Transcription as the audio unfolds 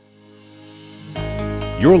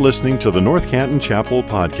You're listening to the North Canton Chapel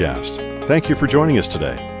podcast. Thank you for joining us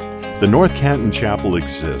today. The North Canton Chapel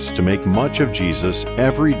exists to make much of Jesus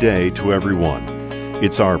every day to everyone.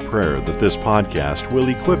 It's our prayer that this podcast will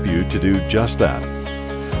equip you to do just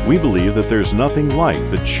that. We believe that there's nothing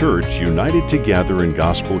like the church united together in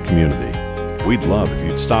gospel community. We'd love if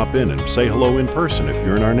you'd stop in and say hello in person if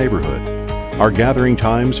you're in our neighborhood. Our gathering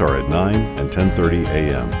times are at 9 and 10:30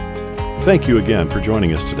 a.m. Thank you again for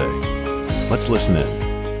joining us today. Let's listen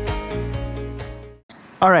in.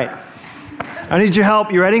 All right, I need your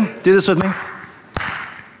help. You ready? Do this with me.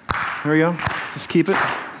 Here we go. Just keep it.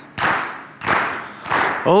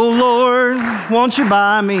 Oh Lord, won't you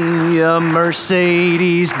buy me a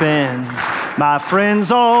Mercedes-Benz? My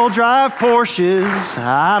friends all drive Porsches.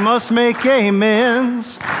 I must make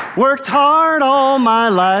amends. Worked hard all my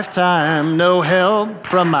lifetime. No help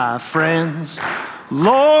from my friends.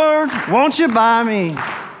 Lord, won't you buy me?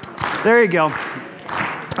 There you go.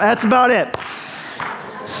 That's about it.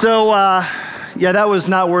 So, that was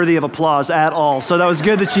not worthy of applause at all. So that was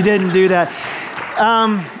good that you didn't do that.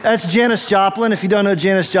 That's Janis Joplin. If you don't know who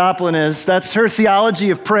Janis Joplin is, that's her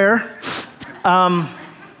theology of prayer.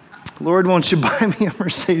 Lord, won't you buy me a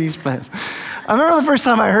Mercedes-Benz? I remember the first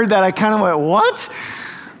time I heard that, I kind of went, what?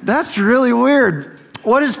 That's really weird.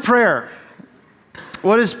 What is prayer?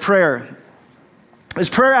 What is prayer? Is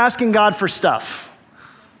prayer asking God for stuff?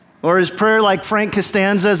 Or is prayer like Frank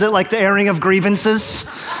Costanza? Is it like the airing of grievances?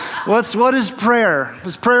 What is prayer?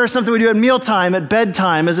 Is prayer something we do at mealtime, at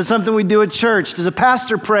bedtime? Is it something we do at church? Does a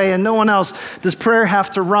pastor pray and no one else? Does prayer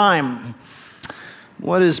have to rhyme?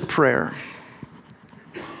 What is prayer?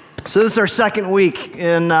 So this is our second week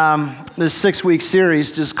in this 6-week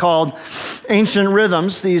series just called Ancient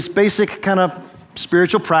Rhythms, these basic kind of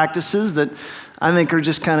spiritual practices that I think are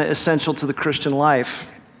just kind of essential to the Christian life.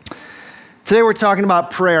 Today we're talking about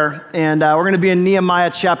prayer, and we're going to be in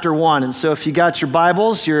Nehemiah chapter 1. And so if you got your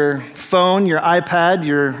Bibles, your phone, your iPad,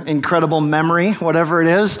 your incredible memory, whatever it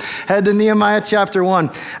is, head to Nehemiah chapter 1.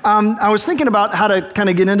 I was thinking about how to kind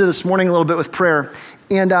of get into this morning a little bit with prayer,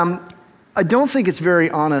 and I don't think it's very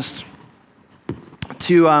honest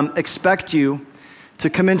to expect you to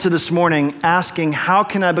come into this morning asking, how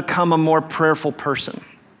can I become a more prayerful person?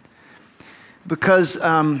 Because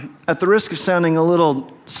at the risk of sounding a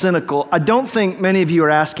little cynical, I don't think many of you are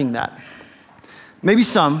asking that. Maybe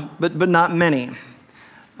some, but not many.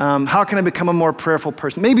 How can I become a more prayerful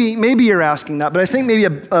person? Maybe you're asking that, but I think maybe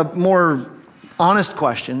a more honest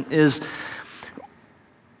question is,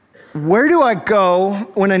 where do I go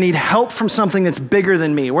when I need help from something that's bigger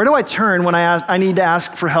than me? Where do I turn when I need to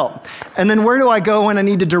ask for help? And then where do I go when I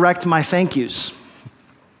need to direct my thank yous?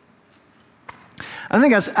 I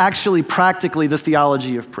think that's actually practically the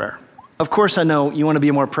theology of prayer. Of course, I know you want to be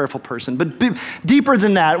a more prayerful person, but deeper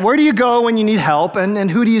than that, where do you go when you need help, and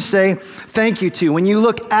who do you say thank you to? When you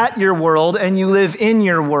look at your world and you live in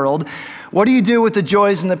your world, what do you do with the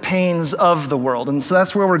joys and the pains of the world? And so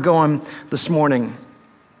that's where we're going this morning.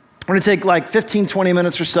 We're going to take like 15, 20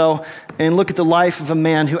 minutes or so and look at the life of a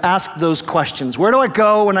man who asked those questions. Where do I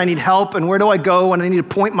go when I need help, and where do I go when I need to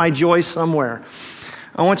point my joy somewhere?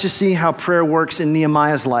 I want you to see how prayer works in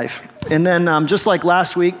Nehemiah's life. And then just like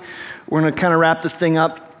last week, we're going to kind of wrap the thing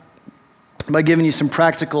up by giving you some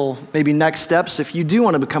practical, maybe next steps if you do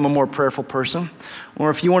want to become a more prayerful person, or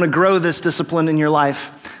if you want to grow this discipline in your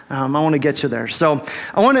life. I want to get you there. So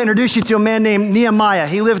I want to introduce you to a man named Nehemiah.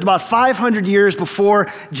 He lived about 500 years before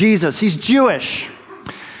Jesus. He's Jewish,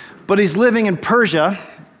 but he's living in Persia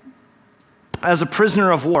as a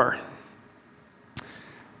prisoner of war.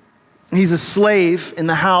 He's a slave in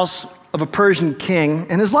the house of a Persian king,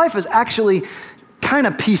 and his life is actually kind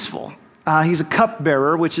of peaceful. He's a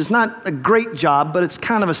cupbearer, which is not a great job, but it's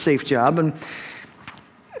kind of a safe job. And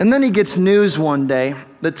then he gets news one day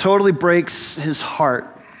that totally breaks his heart.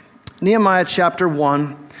 Nehemiah chapter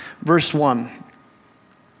 1, verse 1.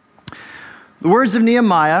 The words of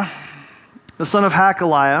Nehemiah, the son of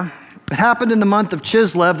Hakaliah, it happened in the month of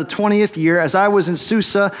Chislev, the 20th year, as I was in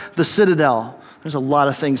Susa, the citadel. There's a lot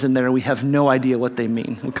of things in there, and we have no idea what they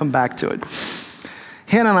mean. We'll come back to it.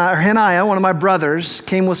 Hananiah, one of my brothers,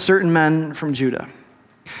 came with certain men from Judah.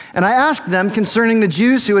 And I asked them concerning the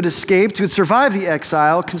Jews who had escaped, who had survived the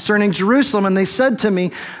exile, concerning Jerusalem, and they said to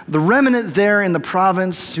me, the remnant there in the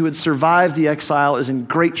province who had survived the exile is in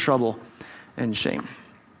great trouble and shame.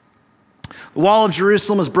 The wall of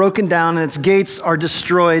Jerusalem is broken down, and its gates are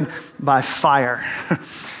destroyed by fire.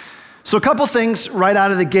 So a couple things right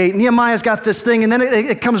out of the gate. Nehemiah's got this thing, and then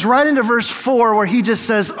it comes right into verse 4 where he just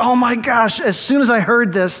says, oh my gosh, as soon as I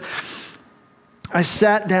heard this, I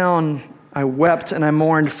sat down I wept and I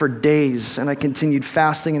mourned for days, and I continued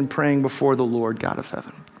fasting and praying before the Lord God of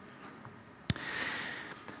heaven.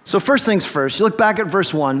 So first things first, you look back at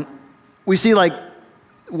verse 1, we see like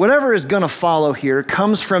whatever is going to follow here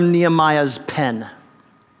comes from Nehemiah's pen.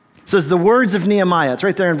 It says the words of Nehemiah. It's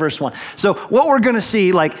right there in verse 1. So what we're going to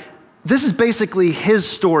see, like, this is basically his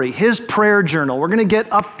story, his prayer journal. We're going to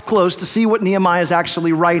get up close to see what Nehemiah is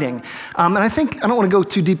actually writing. And I don't want to go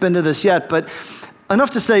too deep into this yet, but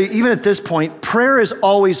enough to say, even at this point, prayer is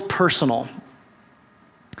always personal.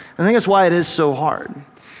 I think that's why it is so hard,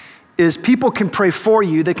 is people can pray for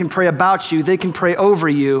you, they can pray about you, they can pray over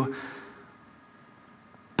you,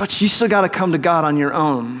 but you still got to come to God on your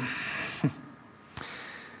own.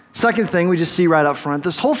 Second thing we just see right up front,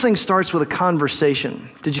 this whole thing starts with a conversation.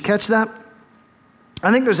 Did you catch that?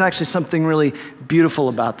 I think there's actually something really beautiful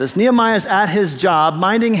about this. Nehemiah's at his job,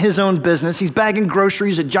 minding his own business. He's bagging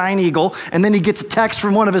groceries at Giant Eagle, and then he gets a text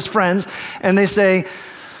from one of his friends, and they say,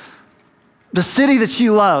 the city that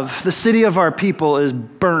you love, the city of our people, is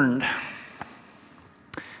burned.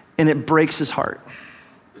 And it breaks his heart.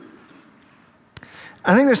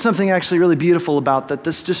 I think there's something actually really beautiful about that.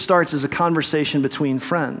 This just starts as a conversation between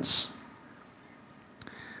friends.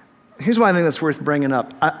 Here's why I think that's worth bringing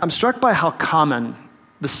up. I'm struck by how common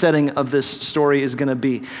the setting of this story is going to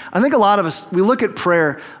be. I think a lot of us, we look at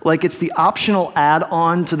prayer like it's the optional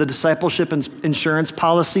add-on to the discipleship and insurance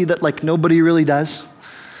policy that like nobody really does.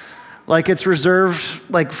 Like it's reserved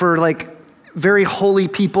like for like very holy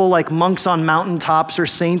people like monks on mountaintops or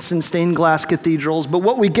saints in stained glass cathedrals. But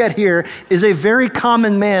what we get here is a very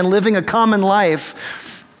common man living a common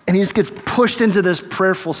life, and he just gets pushed into this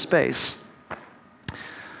prayerful space.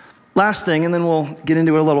 Last thing, and then we'll get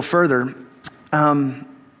into it a little further.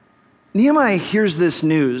 Nehemiah hears this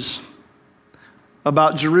news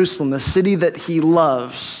about Jerusalem, the city that he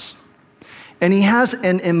loves, and he has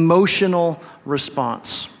an emotional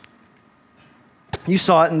response. You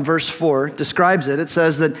saw it in verse 4, describes it. It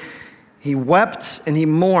says that he wept and he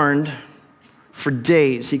mourned for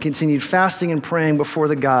days. He continued fasting and praying before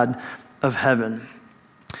the God of heaven.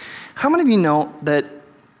 How many of you know that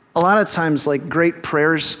a lot of times like great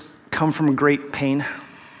prayers come from great pain?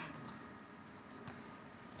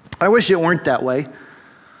 I wish it weren't that way.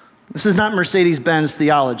 This is not Mercedes-Benz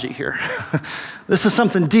theology here. This is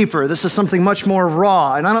something deeper. This is something much more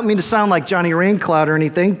raw. And I don't mean to sound like Johnny Raincloud or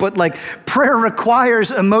anything, but like prayer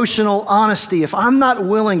requires emotional honesty. If I'm not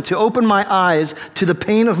willing to open my eyes to the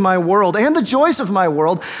pain of my world and the joys of my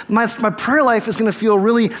world, my prayer life is going to feel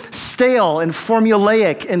really stale and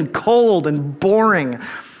formulaic and cold and boring.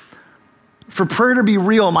 For prayer to be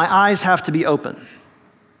real, my eyes have to be open.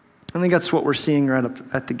 I think that's what we're seeing right up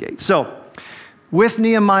at the gate. So, with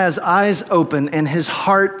Nehemiah's eyes open and his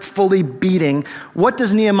heart fully beating, what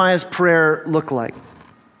does Nehemiah's prayer look like?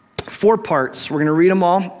 4 parts. We're going to read them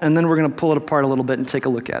all, and then we're going to pull it apart a little bit and take a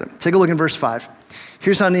look at it. Take a look in verse 5.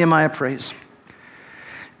 Here's how Nehemiah prays.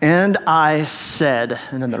 And I said,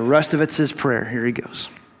 and then the rest of it's his prayer. Here he goes.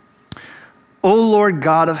 O Lord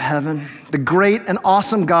God of heaven, the great and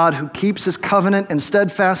awesome God who keeps his covenant and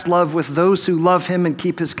steadfast love with those who love him and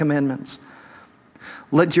keep his commandments.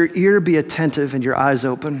 Let your ear be attentive and your eyes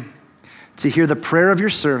open to hear the prayer of your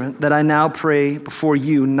servant that I now pray before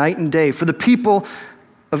you night and day for the people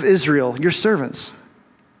of Israel, your servants,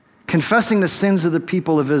 confessing the sins of the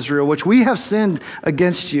people of Israel, which we have sinned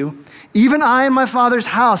against you. Even I and my father's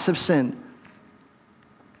house have sinned.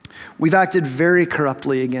 We've acted very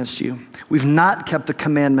corruptly against you. We've not kept the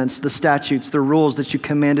commandments, the statutes, the rules that you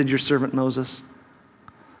commanded your servant Moses.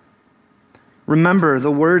 Remember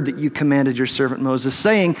the word that you commanded your servant Moses,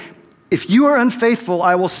 saying, if you are unfaithful,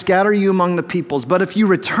 I will scatter you among the peoples. But if you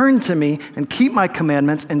return to me and keep my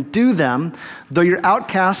commandments and do them, though your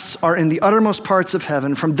outcasts are in the uttermost parts of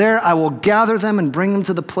heaven, from there I will gather them and bring them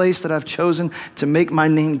to the place that I've chosen to make my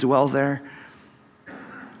name dwell there.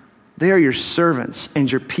 They are your servants and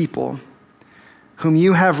your people, whom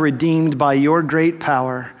you have redeemed by your great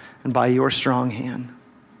power and by your strong hand.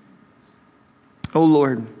 O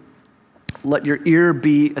Lord, let your ear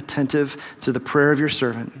be attentive to the prayer of your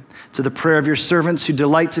servant, to the prayer of your servants who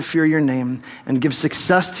delight to fear your name, and give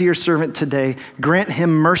success to your servant today. Grant him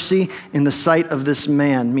mercy in the sight of this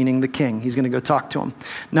man, meaning the king. He's going to go talk to him.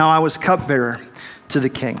 Now I was cupbearer to the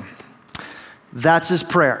king. That's his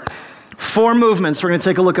prayer. 4 movements. We're going to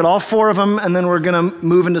take a look at all 4 of them, and then we're going to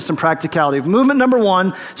move into some practicality. Movement number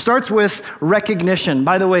 1 starts with recognition.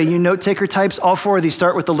 By the way, you note taker types, all 4 of these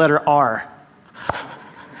start with the letter R.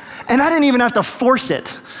 And I didn't even have to force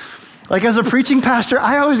it. Like as a preaching pastor,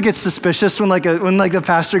 I always get suspicious when the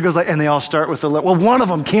pastor goes like, and they all start with the letter. Well, one of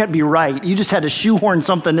them can't be right. You just had to shoehorn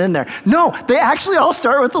something in there. No, they actually all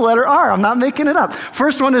start with the letter R. I'm not making it up.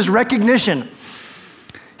 First one is recognition.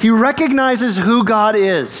 He recognizes who God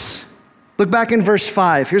is. Look back in verse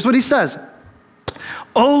 5. Here's what he says.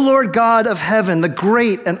 O Lord God of heaven, the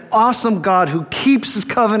great and awesome God who keeps his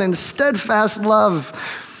covenant and steadfast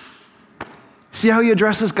love. See how he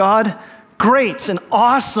addresses God? Great and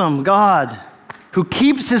awesome God who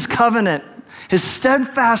keeps his covenant, his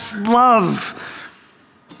steadfast love.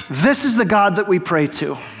 This is the God that we pray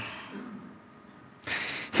to.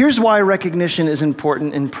 Here's why recognition is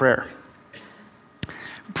important in prayer.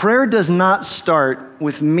 Prayer does not start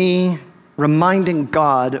with me reminding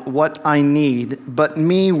God what I need, but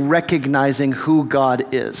me recognizing who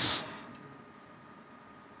God is.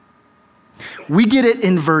 We get it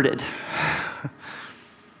inverted.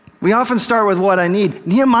 We often start with what I need.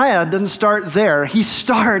 Nehemiah doesn't start there. He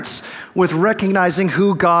starts with recognizing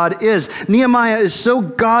who God is. Nehemiah is so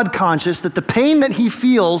God conscious that the pain that he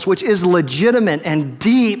feels, which is legitimate and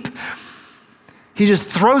deep, he just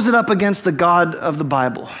throws it up against the God of the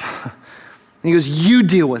Bible. He goes, you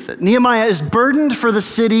deal with it. Nehemiah is burdened for the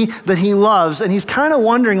city that he loves, and he's kind of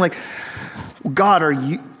wondering, like, God,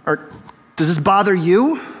 does this bother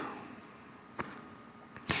you?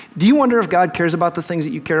 Do you wonder if God cares about the things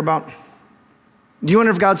that you care about? Do you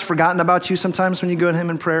wonder if God's forgotten about you sometimes when you go to him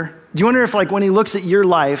in prayer? Do you wonder if, like, when he looks at your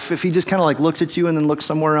life, if he just kind of like looks at you and then looks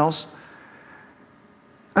somewhere else?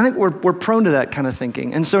 I think we're prone to that kind of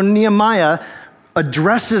thinking. And so Nehemiah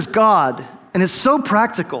addresses God, and it's so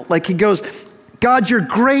practical. Like he goes, God, you're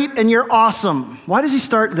great and you're awesome. Why does he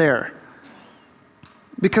start there?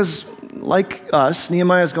 Because like us,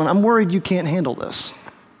 Nehemiah's going, I'm worried you can't handle this.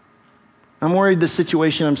 I'm worried the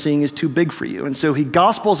situation I'm seeing is too big for you. And so he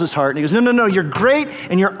gospels his heart and he goes, no, you're great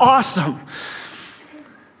and you're awesome.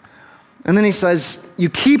 And then he says, you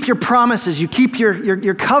keep your promises, you keep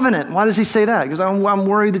your covenant. Why does he say that? Because I'm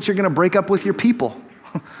worried that you're going to break up with your people.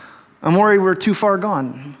 I'm worried we're too far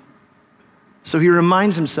gone. So he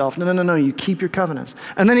reminds himself, no, you keep your covenants.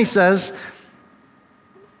 And then he says,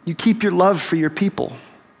 you keep your love for your people.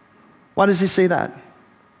 Why does he say that?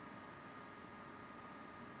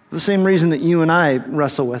 The same reason that you and I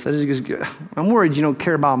wrestle with it is he goes, I'm worried you don't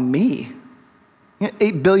care about me.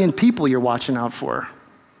 8 billion people you're watching out for.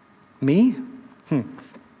 Me?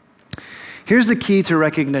 Here's the key to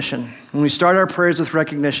recognition. When we start our prayers with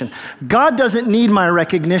recognition, God doesn't need my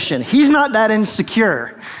recognition. He's not that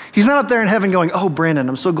insecure. He's not up there in heaven going, oh, Brandon,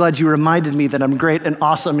 I'm so glad you reminded me that I'm great and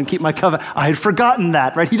awesome and keep my covenant. I had forgotten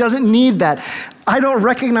that, right? He doesn't need that. I don't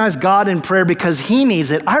recognize God in prayer because he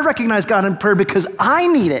needs it. I recognize God in prayer because I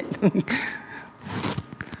need it.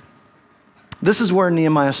 This is where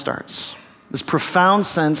Nehemiah starts. This profound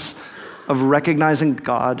sense of recognizing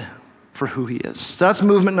God for who he is. So that's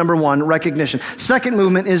movement number one, recognition. Second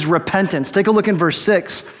movement is repentance. Take a look in verse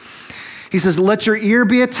 6. He says, let your ear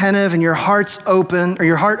be attentive and your heart open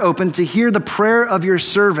to hear the prayer of your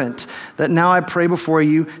servant, that now I pray before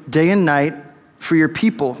you day and night for your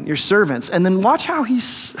people, your servants. And then watch how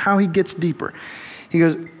he gets deeper. He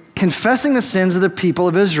goes, confessing the sins of the people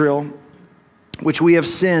of Israel, which we have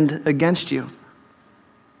sinned against you.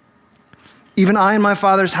 Even I and my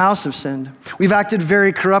father's house have sinned. We've acted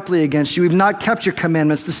very corruptly against you. We've not kept your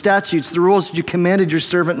commandments, the statutes, the rules that you commanded your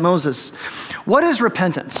servant Moses. What is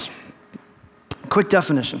repentance? Quick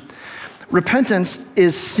definition. Repentance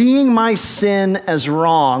is seeing my sin as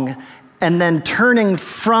wrong and then turning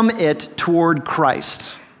from it toward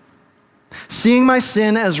Christ. Seeing my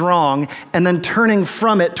sin as wrong and then turning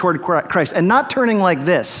from it toward Christ. And not turning like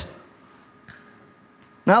this.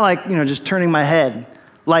 Not like, just turning my head.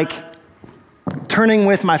 Like turning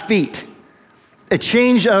with my feet. A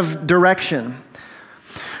change of direction.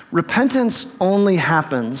 Repentance only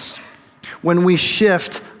happens when we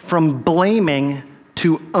shift from blaming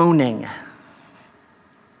to owning.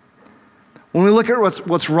 When we look at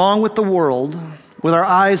what's wrong with the world, with our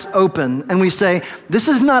eyes open, and we say, this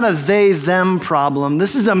is not a they, them problem,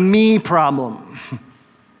 this is a me problem.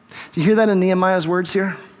 Do you hear that in Nehemiah's words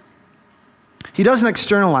here? He doesn't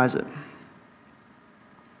externalize it.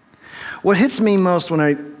 What hits me most when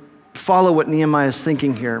I follow what Nehemiah is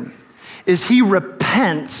thinking here is he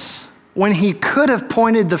repents when he could have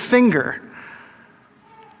pointed the finger.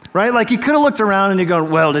 Right? Like he could have looked around and you're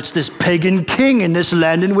going, well, it's this pagan king in this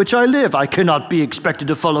land in which I live. I cannot be expected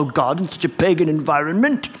to follow God in such a pagan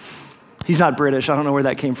environment. He's not British. I don't know where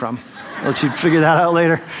that came from. I'll let you figure that out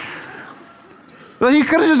later. But he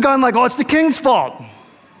could have just gone like, oh, it's the king's fault.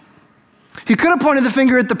 He could have pointed the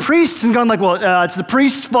finger at the priests and gone like, well, it's the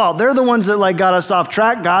priest's fault. They're the ones that got us off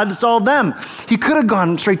track, God. It's all them. He could have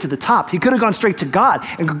gone straight to the top. He could have gone straight to God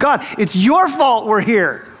and go, God, it's your fault we're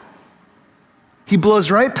here. He blows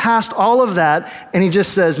right past all of that and he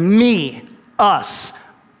just says, me, us,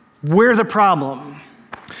 we're the problem.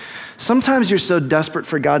 Sometimes you're so desperate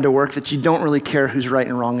for God to work that you don't really care who's right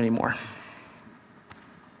and wrong anymore.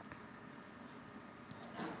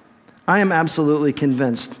 I am absolutely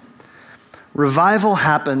convinced revival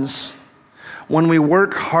happens when we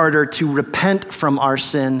work harder to repent from our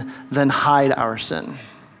sin than hide our sin.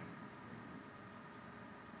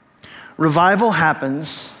 Revival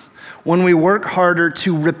happens when we work harder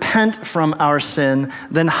to repent from our sin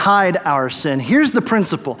than hide our sin. Here's the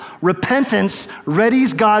principle. Repentance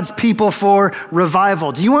readies God's people for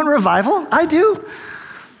revival. Do you want revival? I do.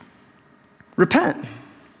 Repent.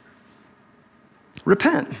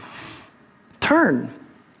 Repent. Turn.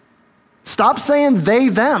 Stop saying they,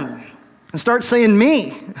 them, and start saying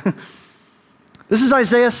me. This is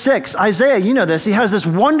Isaiah 6. Isaiah, you know this, he has this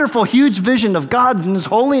wonderful, huge vision of God and his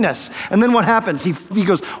holiness. And then what happens? He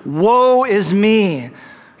goes, woe is me,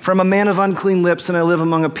 for I'm a man of unclean lips and I live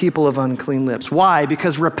among a people of unclean lips. Why?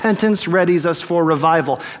 Because repentance readies us for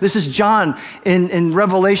revival. This is John in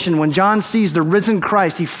Revelation. When John sees the risen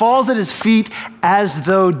Christ, he falls at his feet as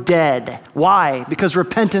though dead. Why? Because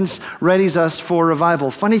repentance readies us for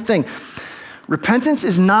revival. Funny thing, repentance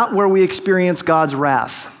is not where we experience God's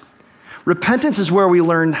wrath. Repentance is where we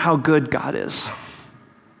learn how good God is.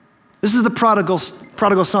 This is the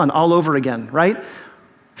prodigal son all over again, right?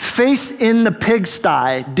 Face in the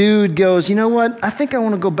pigsty, dude goes, you know what? I think I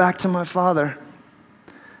want to go back to my father.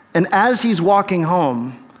 And as he's walking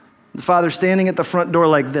home, the father's standing at the front door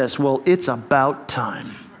like this. Well, it's about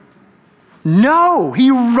time. No,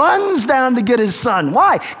 he runs down to get his son.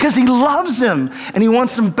 Why? Because he loves him and he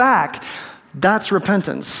wants him back. That's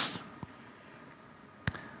repentance.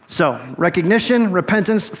 So, recognition,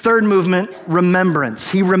 repentance. Third movement,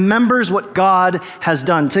 remembrance. He remembers what God has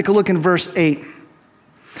done. Take a look in verse 8.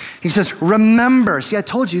 He says, remember. See, I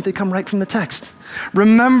told you they come right from the text.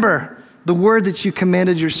 Remember the word that you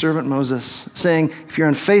commanded your servant Moses, saying, if you're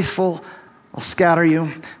unfaithful, I'll scatter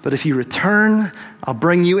you. But if you return, I'll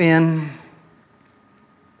bring you in.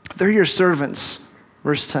 They're your servants.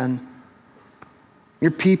 Verse 10.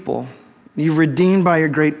 Your people. You've redeemed by your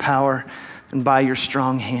great power and by your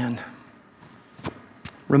strong hand.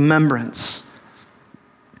 Remembrance.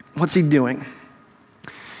 What's he doing?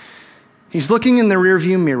 He's looking in the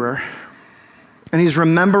rearview mirror and he's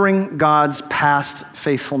remembering God's past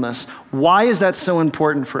faithfulness. Why is that so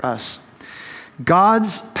important for us?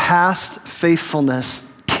 God's past faithfulness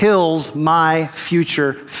kills my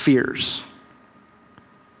future fears.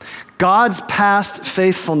 God's past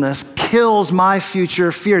faithfulness kills my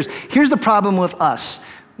future fears. Here's the problem with us.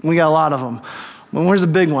 We got a lot of them. Well, where's the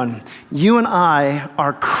big one? You and I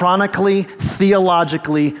are chronically,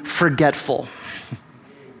 theologically forgetful.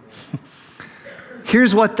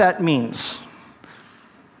 Here's what that means.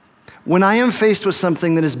 When I am faced with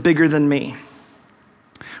something that is bigger than me,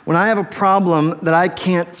 when I have a problem that I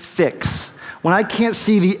can't fix, when I can't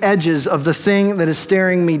see the edges of the thing that is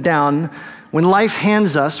staring me down, when life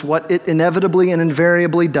hands us what it inevitably and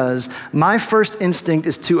invariably does, my first instinct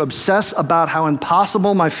is to obsess about how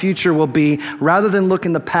impossible my future will be rather than look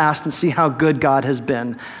in the past and see how good God has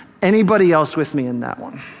been. Anybody else with me in that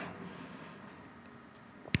one?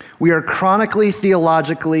 We are chronically,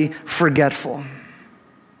 theologically forgetful.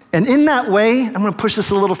 And in that way, I'm going to push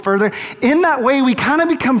this a little further, in that way, we kind of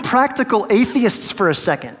become practical atheists for a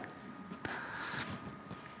second.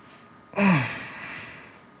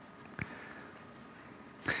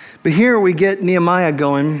 But here we get Nehemiah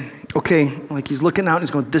going, okay, like he's looking out and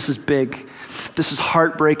he's going, this is big. This is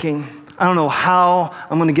heartbreaking. I don't know how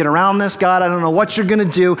I'm going to get around this, God. I don't know what you're going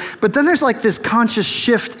to do. But then there's like this conscious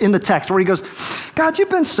shift in the text where he goes, God,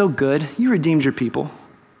 you've been so good. You redeemed your people.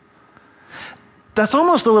 That's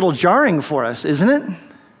almost a little jarring for us, isn't it?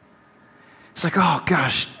 It's like, oh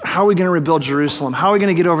gosh, how are we going to rebuild Jerusalem? How are we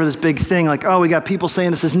going to get over this big thing? Like, oh, we got people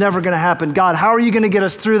saying this is never going to happen. God, how are you going to get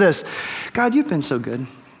us through this? God, you've been so good.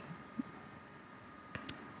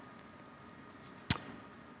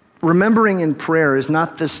 Remembering in prayer is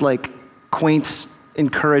not this like quaint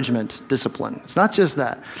encouragement discipline. It's not just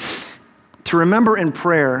that. To remember in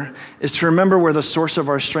prayer is to remember where the source of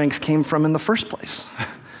our strength came from in the first place.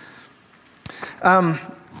 One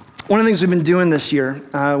of the things we've been doing this year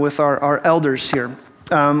with our elders here,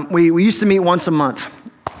 we used to meet once a month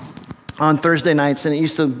on Thursday nights, and it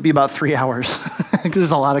used to be about 3 hours because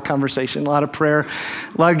there's a lot of conversation, a lot of prayer,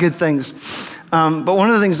 a lot of good things. But one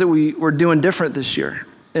of the things that we're doing different this year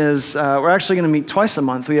is we're actually going to meet twice a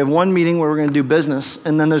month. We have one meeting where we're going to do business,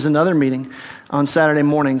 and then there's another meeting on Saturday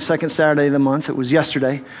morning, second Saturday of the month. It was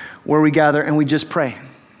yesterday, where we gather and we just pray.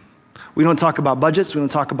 We don't talk about budgets. We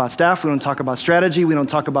don't talk about staff. We don't talk about strategy. We don't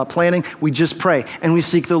talk about planning. We just pray, and we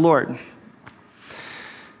seek the Lord.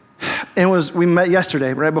 And we met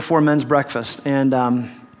yesterday, right before men's breakfast, and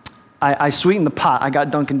I sweetened the pot. I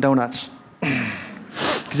got Dunkin' Donuts.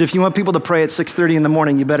 Because if you want people to pray at 6:30 in the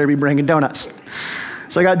morning, you better be bringing donuts.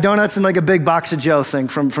 So I got donuts and like a big box of Joe thing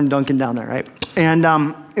from Dunkin' down there, right? And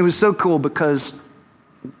it was so cool because,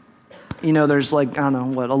 there's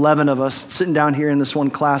 11 of us sitting down here in this one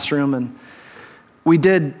classroom, and we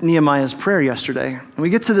did Nehemiah's prayer yesterday. And we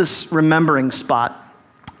get to this remembering spot,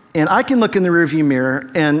 and I can look in the rearview mirror,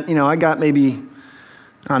 and, I got maybe,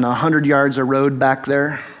 100 yards of road back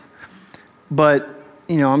there. But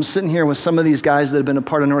I'm sitting here with some of these guys that have been a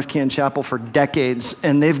part of North Canton Chapel for decades,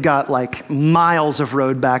 and they've got like miles of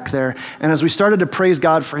road back there. And as we started to praise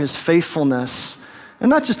God for his faithfulness, and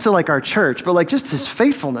not just to like our church, but like just his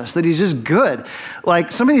faithfulness, that he's just good.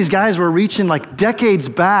 Like some of these guys were reaching like decades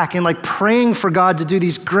back and like praying for God to do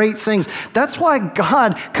these great things. That's why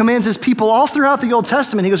God commands his people all throughout the Old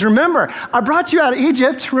Testament. He goes, remember, I brought you out of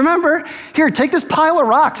Egypt. Remember, here, take this pile of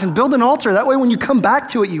rocks and build an altar. That way when you come back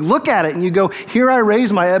to it, you look at it and you go, here I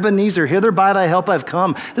raise my Ebenezer. Hither by thy help I've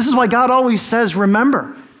come. This is why God always says,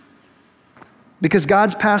 remember. Because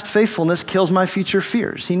God's past faithfulness kills my future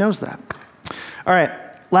fears. He knows that. All right,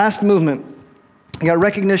 last movement. You got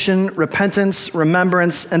recognition, repentance,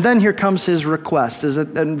 remembrance, and then here comes his request. Is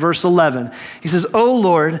it in verse 11? He says, "O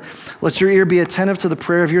Lord, let your ear be attentive to the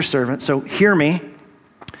prayer of your servant." So hear me,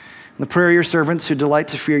 and the prayer of your servants who delight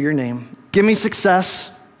to fear your name. Give me success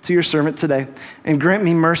to your servant today, and grant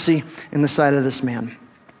me mercy in the sight of this man.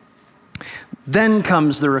 Then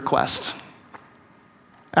comes the request.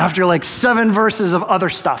 After like 7 verses of other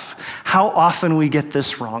stuff, how often we get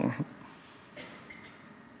this wrong.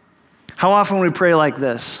 How often we pray like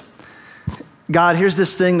this: God, here's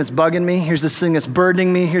this thing that's bugging me. Here's this thing that's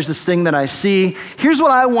burdening me. Here's this thing that I see. Here's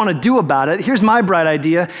what I want to do about it. Here's my bright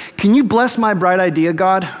idea. Can you bless my bright idea,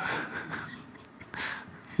 God?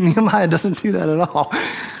 Nehemiah doesn't do that at all.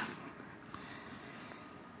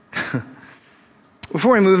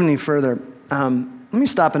 Before we move any further, let me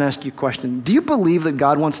stop and ask you a question. Do you believe that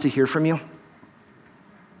God wants to hear from you?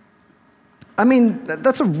 I mean,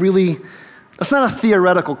 that's not a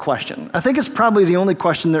theoretical question. I think it's probably the only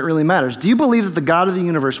question that really matters. Do you believe that the God of the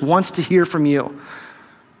universe wants to hear from you?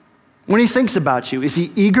 When he thinks about you, is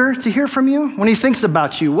he eager to hear from you? When he thinks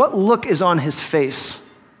about you, what look is on his face?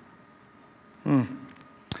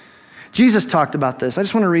 Jesus talked about this. I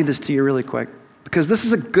just want to read this to you really quick, because this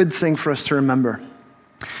is a good thing for us to remember.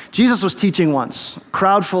 Jesus was teaching once, a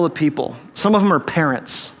crowd full of people. Some of them are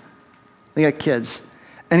parents. They got kids.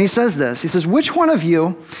 And he says this. He says, which one of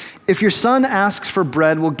you, if your son asks for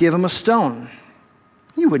bread, will give him a stone?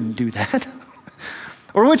 You wouldn't do that.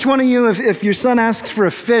 Or which one of you, if your son asks for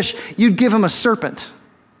a fish, you'd give him a serpent?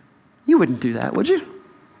 You wouldn't do that, would you?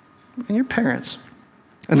 And your parents.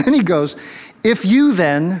 And then he goes, if you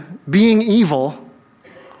then, being evil,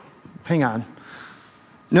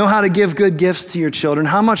 know how to give good gifts to your children,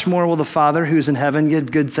 how much more will the Father who's in heaven give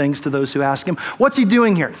good things to those who ask him? What's he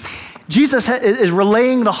doing here? Jesus is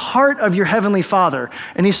relaying the heart of your heavenly Father,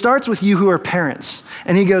 and he starts with you who are parents.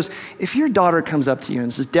 And he goes, if your daughter comes up to you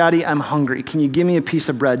and says, Daddy, I'm hungry, can you give me a piece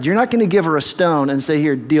of bread? You're not going to give her a stone and say,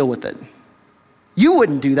 here, deal with it. You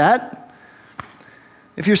wouldn't do that.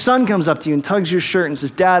 If your son comes up to you and tugs your shirt and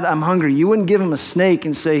says, Dad, I'm hungry, you wouldn't give him a snake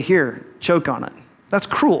and say, here, choke on it. That's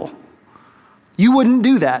cruel. You wouldn't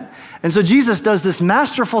do that. And so Jesus does this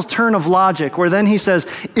masterful turn of logic where then he says,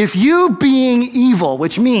 if you being evil,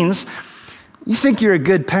 which means you think you're a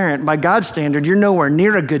good parent, by God's standard, you're nowhere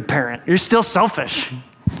near a good parent. You're still selfish.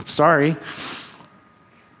 Sorry.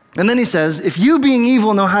 And then he says, if you being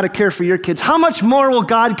evil know how to care for your kids, how much more will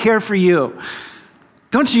God care for you?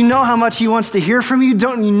 Don't you know how much he wants to hear from you?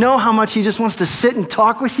 Don't you know how much he just wants to sit and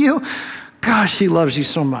talk with you? Gosh, he loves you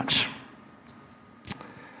so much.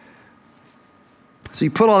 So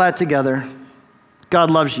you put all that together,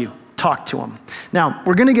 God loves you. Talk to him. Now,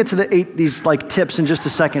 we're going to get to these tips in just a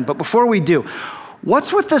second, but before we do,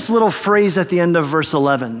 what's with this little phrase at the end of verse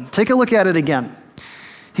 11? Take a look at it again.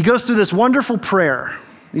 He goes through this wonderful prayer,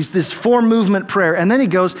 this 4-movement prayer, and then he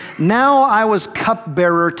goes, now I was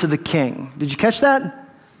cupbearer to the king. Did you catch that?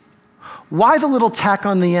 Why the little tack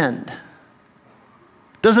on the end?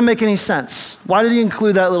 Doesn't make any sense. Why did he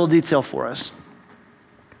include that little detail for us?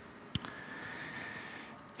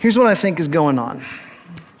 Here's what I think is going on.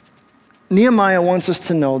 Nehemiah wants us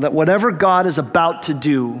to know that whatever God is about to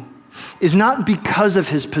do, is not because of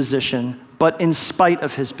his position, but in spite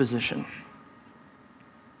of his position.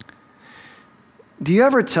 Do you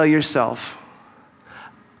ever tell yourself,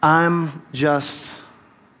 I'm just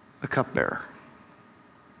a cupbearer?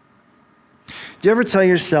 Do you ever tell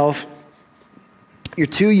yourself, you're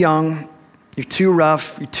too young, you're too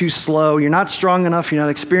rough, you're too slow, you're not strong enough, you're not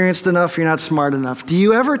experienced enough, you're not smart enough? Do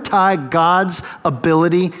you ever tie God's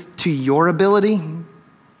ability to your ability?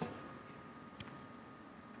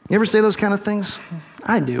 You ever say those kind of things?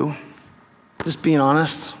 I do. Just being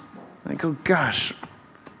honest. I go, gosh.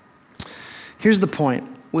 Here's the point.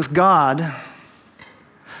 With God,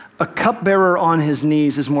 a cupbearer on his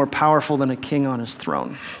knees is more powerful than a king on his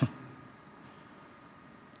throne.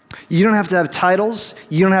 You don't have to have titles.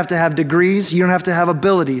 You don't have to have degrees. You don't have to have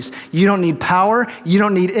abilities. You don't need power. You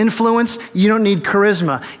don't need influence. You don't need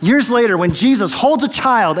charisma. Years later, when Jesus holds a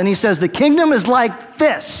child and he says, the kingdom is like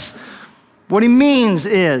this, what he means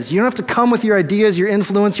is you don't have to come with your ideas, your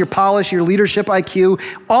influence, your polish, your leadership IQ.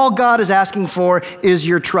 All God is asking for is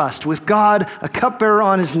your trust. With God, a cupbearer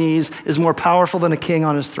on his knees is more powerful than a king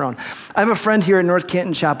on his throne. I have a friend here at North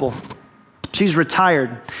Canton Chapel. She's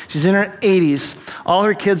retired. She's in her 80s. All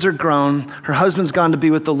her kids are grown. Her husband's gone to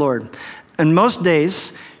be with the Lord. And most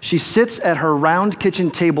days, she sits at her round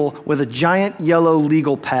kitchen table with a giant yellow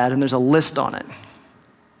legal pad, and there's a list on it.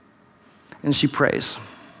 And she prays.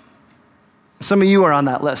 Some of you are on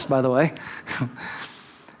that list, by the way.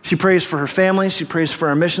 She prays for her family. She prays for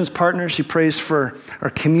our missions partners. She prays for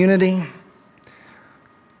our community.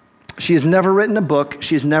 She has never written a book.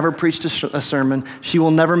 She has never preached a sermon. She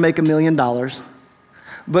will never make $1 million.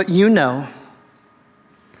 But you know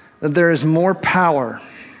that there is more power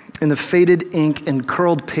in the faded ink and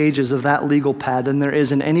curled pages of that legal pad than there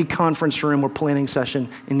is in any conference room or planning session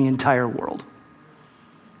in the entire world.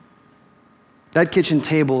 That kitchen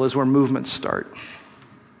table is where movements start.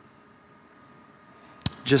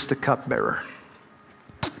 Just a cupbearer.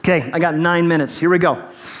 Okay, I got 9 minutes. Here we go.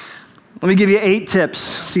 Let me give you 8 tips.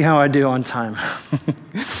 See how I do on time.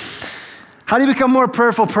 How do you become a more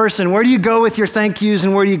prayerful person? Where do you go with your thank yous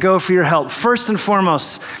and where do you go for your help? First and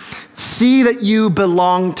foremost, see that you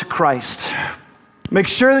belong to Christ. Make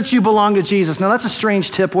sure that you belong to Jesus. Now that's a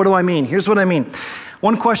strange tip. What do I mean? Here's what I mean.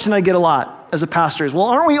 One question I get a lot as a pastor is, well,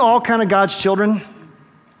 aren't we all kind of God's children?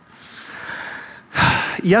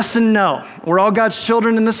 Yes and no. We're all God's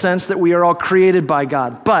children in the sense that we are all created by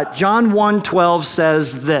God. But John 1:12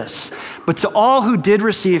 says this, but to all who did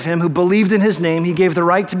receive him, who believed in his name, he gave the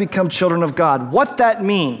right to become children of God. What that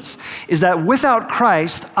means is that without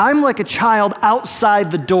Christ, I'm like a child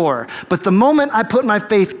outside the door. But the moment I put my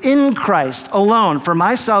faith in Christ alone for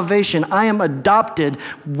my salvation, I am adopted,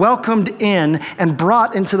 welcomed in, and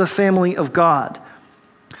brought into the family of God.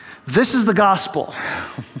 This is the gospel.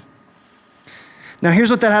 Now,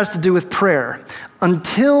 here's what that has to do with prayer.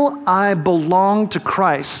 Until I belong to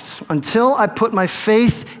Christ, until I put my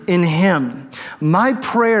faith in him, my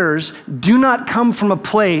prayers do not come from a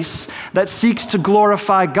place that seeks to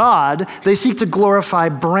glorify God. They seek to glorify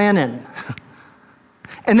Brannon.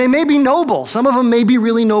 And they may be noble. Some of them may be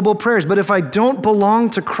really noble prayers. But if I don't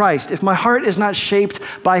belong to Christ, if my heart is not shaped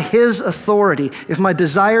by his authority, if my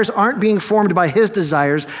desires aren't being formed by his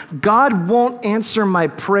desires, God won't answer my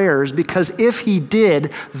prayers, because if he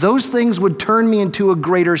did, those things would turn me into a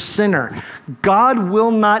greater sinner. God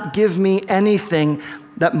will not give me anything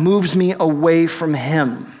that moves me away from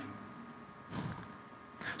him.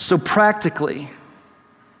 So practically,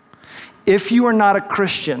 if you are not a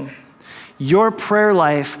Christian, your prayer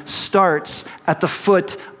life starts at the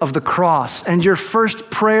foot of the cross. And your first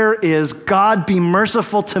prayer is, God, be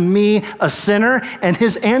merciful to me, a sinner. And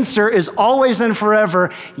his answer is always and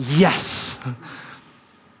forever, yes.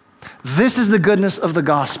 This is the goodness of the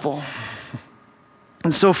gospel.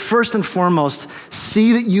 And so first and foremost,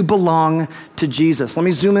 see that you belong to Jesus. Let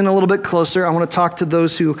me zoom in a little bit closer. I want to talk to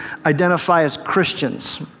those who identify as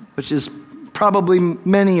Christians, which is probably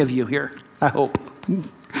many of you here, I hope.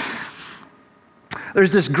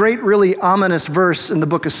 There's this great, really ominous verse in the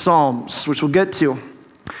book of Psalms, which we'll get to.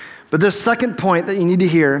 But this second point that you need to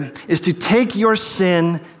hear is to take your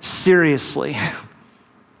sin seriously.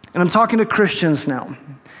 And I'm talking to Christians now.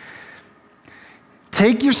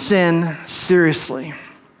 Take your sin seriously.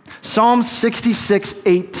 Psalm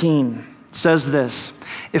 66:18 says this,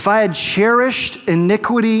 if I had cherished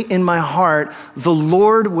iniquity in my heart, the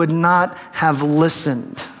Lord would not have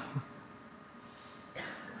listened.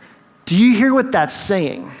 Do you hear what that's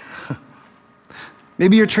saying?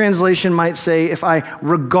 Maybe your translation might say, if I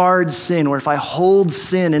regard sin, or if I hold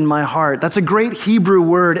sin in my heart. That's a great Hebrew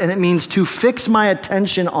word, and it means to fix my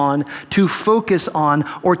attention on, to focus on,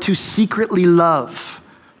 or to secretly love.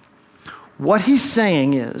 What he's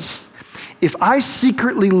saying is, if I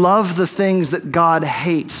secretly love the things that God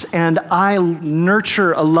hates and I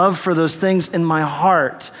nurture a love for those things in my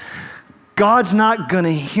heart, God's not going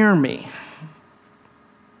to hear me.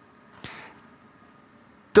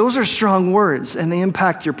 Those are strong words, and they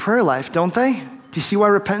impact your prayer life, don't they? Do you see why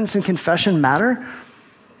repentance and confession matter?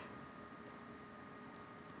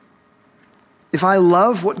 If I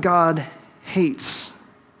love what God hates,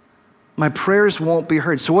 my prayers won't be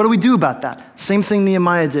heard. So what do we do about that? Same thing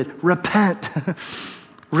Nehemiah did. Repent.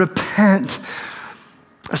 Repent.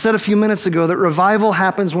 I said a few minutes ago that revival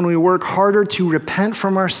happens when we work harder to repent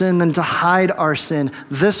from our sin than to hide our sin.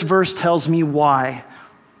 This verse tells me why.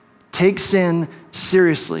 Take sin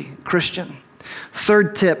seriously, Christian.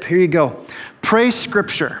 Third tip, here you go. Pray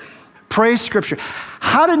scripture. Pray scripture.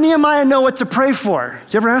 How did Nehemiah know what to pray for?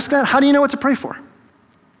 Did you ever ask that? How do you know what to pray for?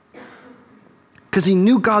 Because he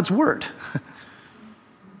knew God's word.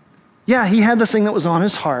 Yeah, he had the thing that was on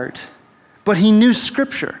his heart, but he knew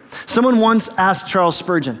scripture. Someone once asked Charles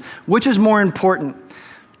Spurgeon, which is more important,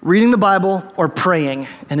 reading the Bible or praying?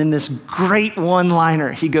 And in this great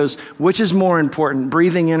one-liner, he goes, which is more important,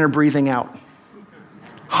 breathing in or breathing out?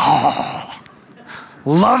 Oh,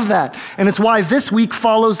 love that. And it's why this week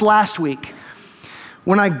follows last week.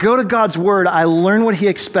 When I go to God's word, I learn what he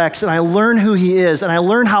expects, and I learn who he is, and I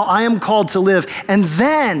learn how I am called to live. And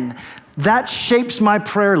then that shapes my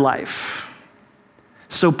prayer life.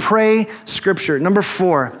 So pray scripture. Number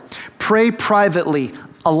 4, pray privately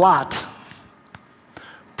a lot.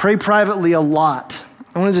 Pray privately a lot.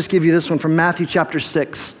 I want to just give you this one from Matthew chapter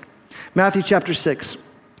 6. Matthew chapter 6.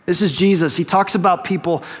 This is Jesus. He talks about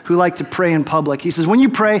people who like to pray in public. He says, when you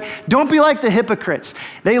pray, don't be like the hypocrites.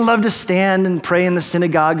 They love to stand and pray in the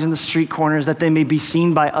synagogues and the street corners that they may be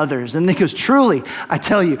seen by others. And he goes, truly, I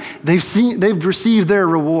tell you, they've received their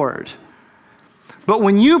reward. But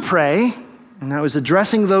when you pray, and I was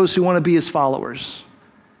addressing those who want to be his followers,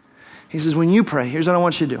 he says, when you pray, here's what I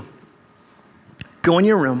want you to do. Go in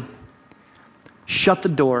your room, shut the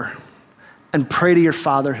door, and pray to your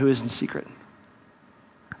Father who is in secret.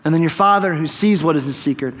 And then your Father who sees what is in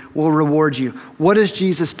secret will reward you. What is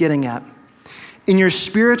Jesus getting at? In your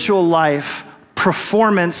spiritual life,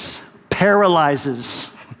 performance paralyzes.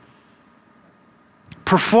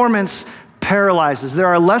 Performance paralyzes. There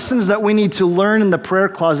are lessons that we need to learn in the prayer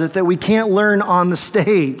closet that we can't learn on the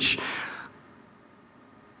stage.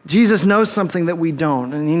 Jesus knows something that we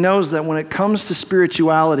don't, and he knows that when it comes to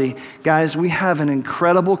spirituality, guys, we have an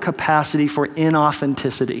incredible capacity for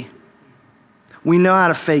inauthenticity. We know how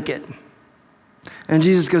to fake it. And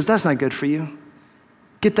Jesus goes, that's not good for you.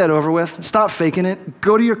 Get that over with. Stop faking it.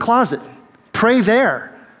 Go to your closet. Pray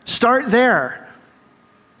there. Start there.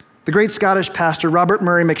 The great Scottish pastor, Robert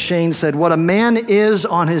Murray McShane, said, what a man is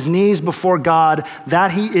on his knees before God, that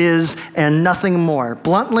he is and nothing more.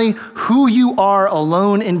 Bluntly, who you are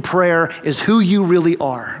alone in prayer is who you really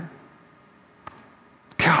are.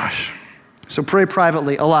 Gosh. So pray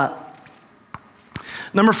privately a lot.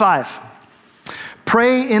 Number 5.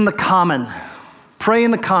 Pray in the common. Pray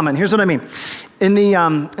in the common. Here's what I mean. In the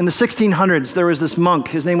 1600s, there was this monk.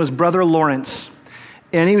 His name was Brother Lawrence,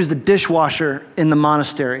 and he was the dishwasher in the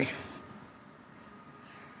monastery.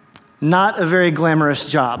 Not a very glamorous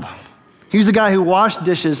job. He was the guy who washed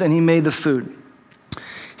dishes and he made the food.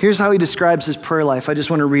 Here's how he describes his prayer life. I just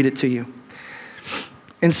want to read it to you.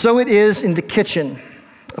 And so it is in the kitchen,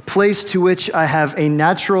 a place to which I have a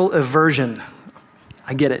natural aversion.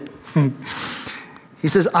 I get it. He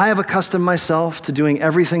says, I have accustomed myself to doing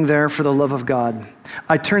everything there for the love of God.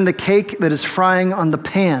 I turn the cake that is frying on the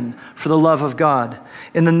pan for the love of God.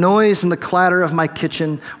 In the noise and the clatter of my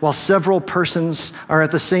kitchen, while several persons are at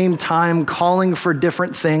the same time calling for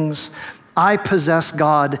different things, I possess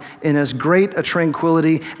God in as great a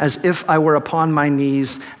tranquility as if I were upon my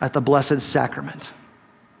knees at the Blessed Sacrament.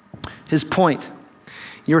 His point,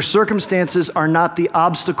 your circumstances are not the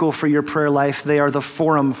obstacle for your prayer life, they are the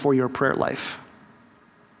forum for your prayer life.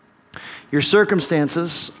 Your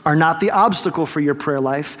circumstances are not the obstacle for your prayer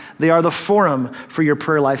life. They are the forum for your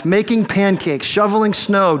prayer life. Making pancakes, shoveling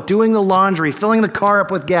snow, doing the laundry, filling the car up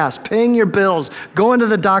with gas, paying your bills, going to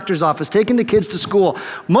the doctor's office, taking the kids to school.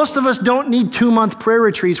 Most of us don't need 2-month prayer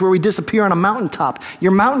retreats where we disappear on a mountaintop.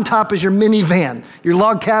 Your mountaintop is your minivan. Your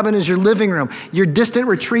log cabin is your living room. Your distant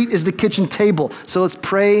retreat is the kitchen table. So let's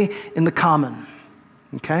pray in the common,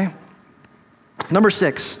 okay? Number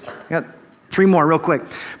 6, I got 3 more real quick.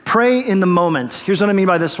 Pray in the moment. Here's what I mean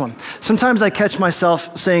by this one. Sometimes I catch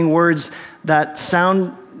myself saying words that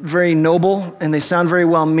sound very noble and they sound very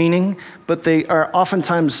well-meaning, but they are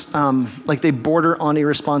oftentimes like they border on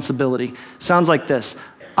irresponsibility. Sounds like this.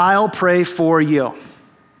 I'll pray for you.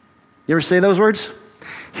 You You ever say those words?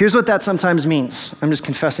 Here's what that sometimes means. I'm just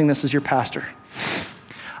confessing this as your pastor.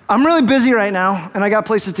 I'm really busy right now, and I got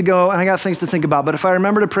places to go, and I got things to think about, but if I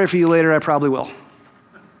remember to pray for you later, I probably will.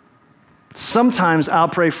 Sometimes I'll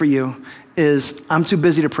pray for you is, I'm too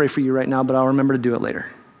busy to pray for you right now, but I'll remember to do it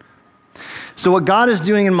later. So what God is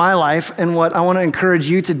doing in my life, and what I want to encourage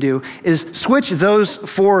you to do, is switch those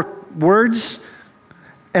 4 words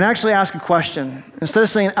and actually ask a question. Instead of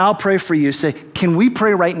saying, I'll pray for you, say, can we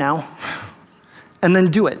pray right now? And then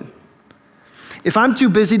do it. If I'm too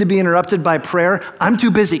busy to be interrupted by prayer, I'm too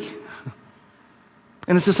busy.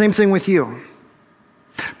 And it's the same thing with you.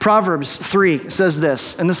 Proverbs 3 says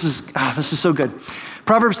this, and this is so good.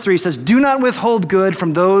 Proverbs 3 says, do not withhold good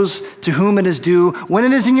from those to whom it is due when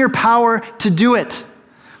it is in your power to do it.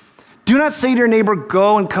 Do not say to your neighbor,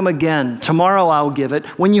 go and come again. Tomorrow I will give it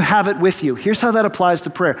when you have it with you. Here's how that applies to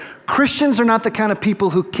prayer. Christians are not the kind of people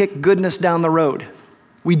who kick goodness down the road.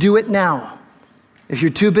 We do it now. If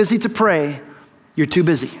you're too busy to pray, you're too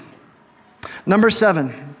busy. Number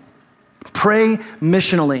 7, pray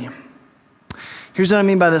missionally. Here's what I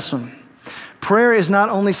mean by this one. Prayer is not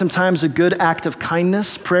only sometimes a good act of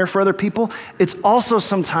kindness, prayer for other people, it's also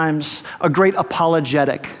sometimes a great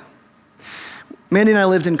apologetic. Mandy and I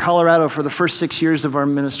lived in Colorado for the first 6 years of our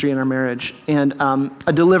ministry and our marriage, and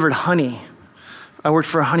I delivered honey. I worked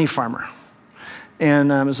for a honey farmer,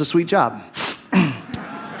 and it was a sweet job.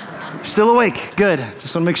 Still awake, good.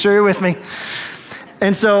 Just want to make sure you're with me.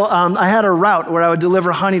 And so I had a route where I would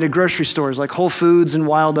deliver honey to grocery stores like Whole Foods and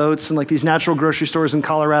Wild Oats and like these natural grocery stores in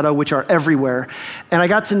Colorado, which are everywhere. And I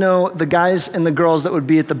got to know the guys and the girls that would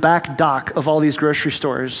be at the back dock of all these grocery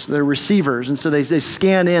stores. They're receivers. And so they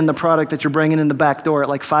scan in the product that you're bringing in the back door at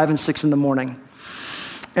like 5 and 6 in the morning.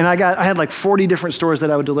 And I had like 40 different stores that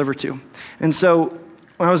I would deliver to. And so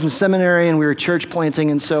when I was in seminary and we were church planting,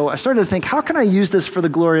 and so I started to think, how can I use this for the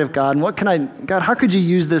glory of God? And God, how could you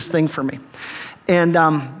use this thing for me? And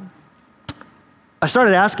I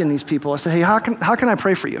started asking these people, I said, hey, how can I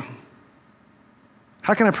pray for you?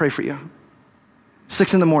 How can I pray for you?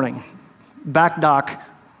 6 in the morning, back dock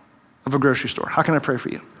of a grocery store. How can I pray for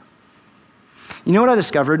you? You know what I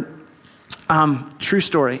discovered? True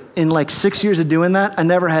story. In like 6 years of doing that, I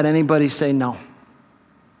never had anybody say no.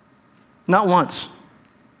 Not once.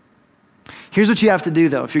 Here's what you have to do,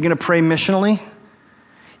 though. If you're going to pray missionally,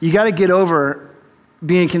 you got to get over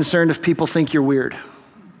being concerned if people think you're weird.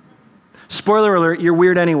 Spoiler alert, you're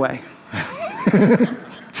weird anyway.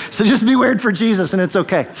 So just be weird for Jesus and it's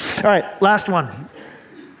okay. All right, last one.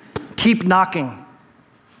 Keep knocking.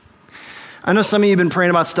 I know some of you have been praying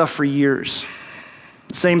about stuff for years.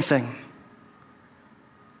 Same thing.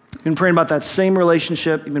 You've been praying about that same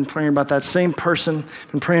relationship. You've been praying about that same person.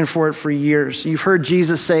 You've been praying for it for years. You've heard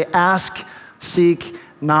Jesus say, ask, seek,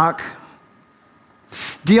 knock.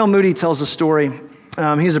 D.L. Moody tells a story.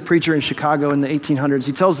 He was a preacher in Chicago in the 1800s.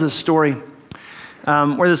 He tells this story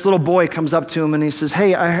where this little boy comes up to him and he says,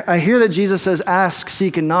 hey, I hear that Jesus says ask,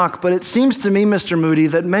 seek, and knock, but it seems to me, Mr. Moody,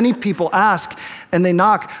 that many people ask and they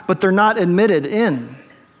knock, but they're not admitted in.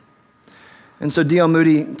 And so D.L.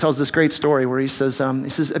 Moody tells this great story where he says,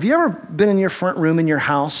 have you ever been in your front room in your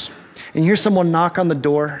house and you hear someone knock on the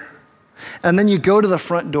door? And then you go to the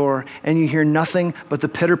front door and you hear nothing but the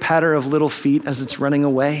pitter-patter of little feet as it's running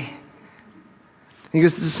away. He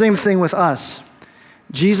goes, it's the same thing with us.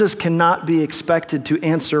 Jesus cannot be expected to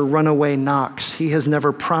answer runaway knocks. He has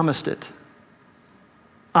never promised it.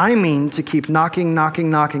 I mean to keep knocking, knocking,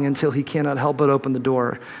 knocking until he cannot help but open the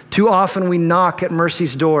door. Too often we knock at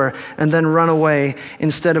mercy's door and then run away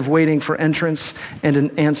instead of waiting for entrance and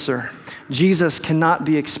an answer. Jesus cannot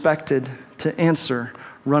be expected to answer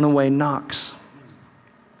runaway knocks.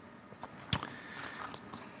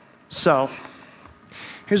 So,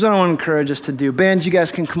 here's what I want to encourage us to do. Band, you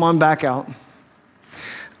guys can come on back out.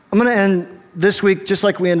 I'm going to end this week just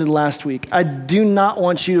like we ended last week. I do not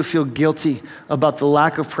want you to feel guilty about the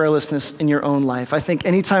lack of prayerlessness in your own life. I think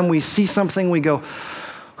anytime we see something, we go,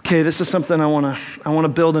 okay, this is something I want to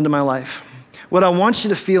build into my life. What I want you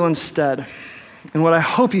to feel instead, and what I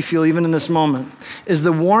hope you feel even in this moment, is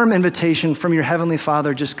the warm invitation from your Heavenly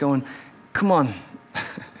Father just going, come on,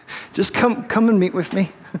 just come and meet with me.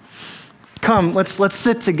 Come, let's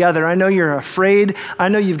sit together. I know you're afraid. I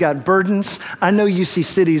know you've got burdens. I know you see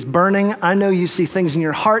cities burning. I know you see things in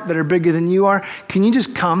your heart that are bigger than you are. Can you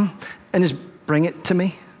just come and just bring it to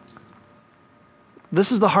me?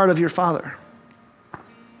 This is the heart of your Father.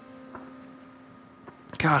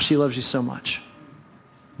 Gosh, he loves you so much.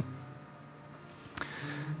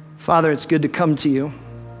 Father, it's good to come to you.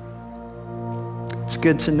 It's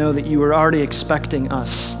good to know that you were already expecting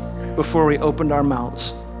us before we opened our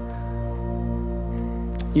mouths.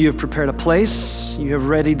 You have prepared a place. You have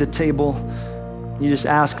readied the table. You just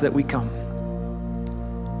ask that we come.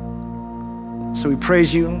 So we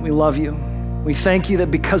praise you. We love you. We thank you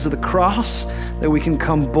that because of the cross, that we can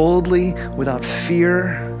come boldly without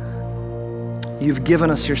fear. You've given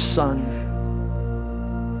us your Son.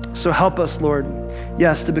 So help us, Lord,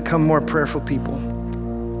 yes, to become more prayerful people,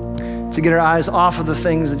 to get our eyes off of the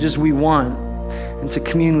things that just we want and to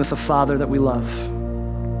commune with the Father that we love.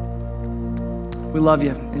 We love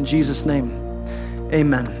you. In Jesus' name,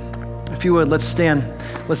 amen. If you would, let's stand.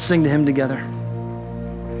 Let's sing to him together.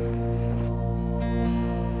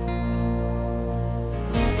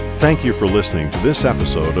 Thank you for listening to this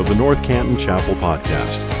episode of the North Canton Chapel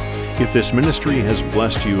Podcast. If this ministry has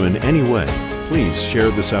blessed you in any way, please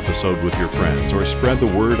share this episode with your friends or spread the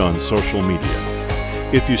word on social media.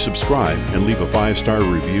 If you subscribe and leave a 5-star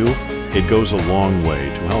review, it goes a long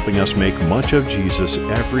way to helping us make much of Jesus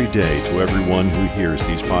every day to everyone who hears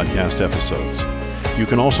these podcast episodes. You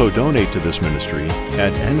can also donate to this ministry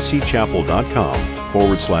at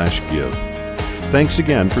ncchapel.com/give. Thanks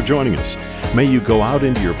again for joining us. May you go out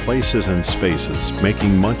into your places and spaces,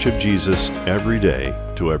 making much of Jesus every day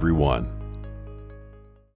to everyone.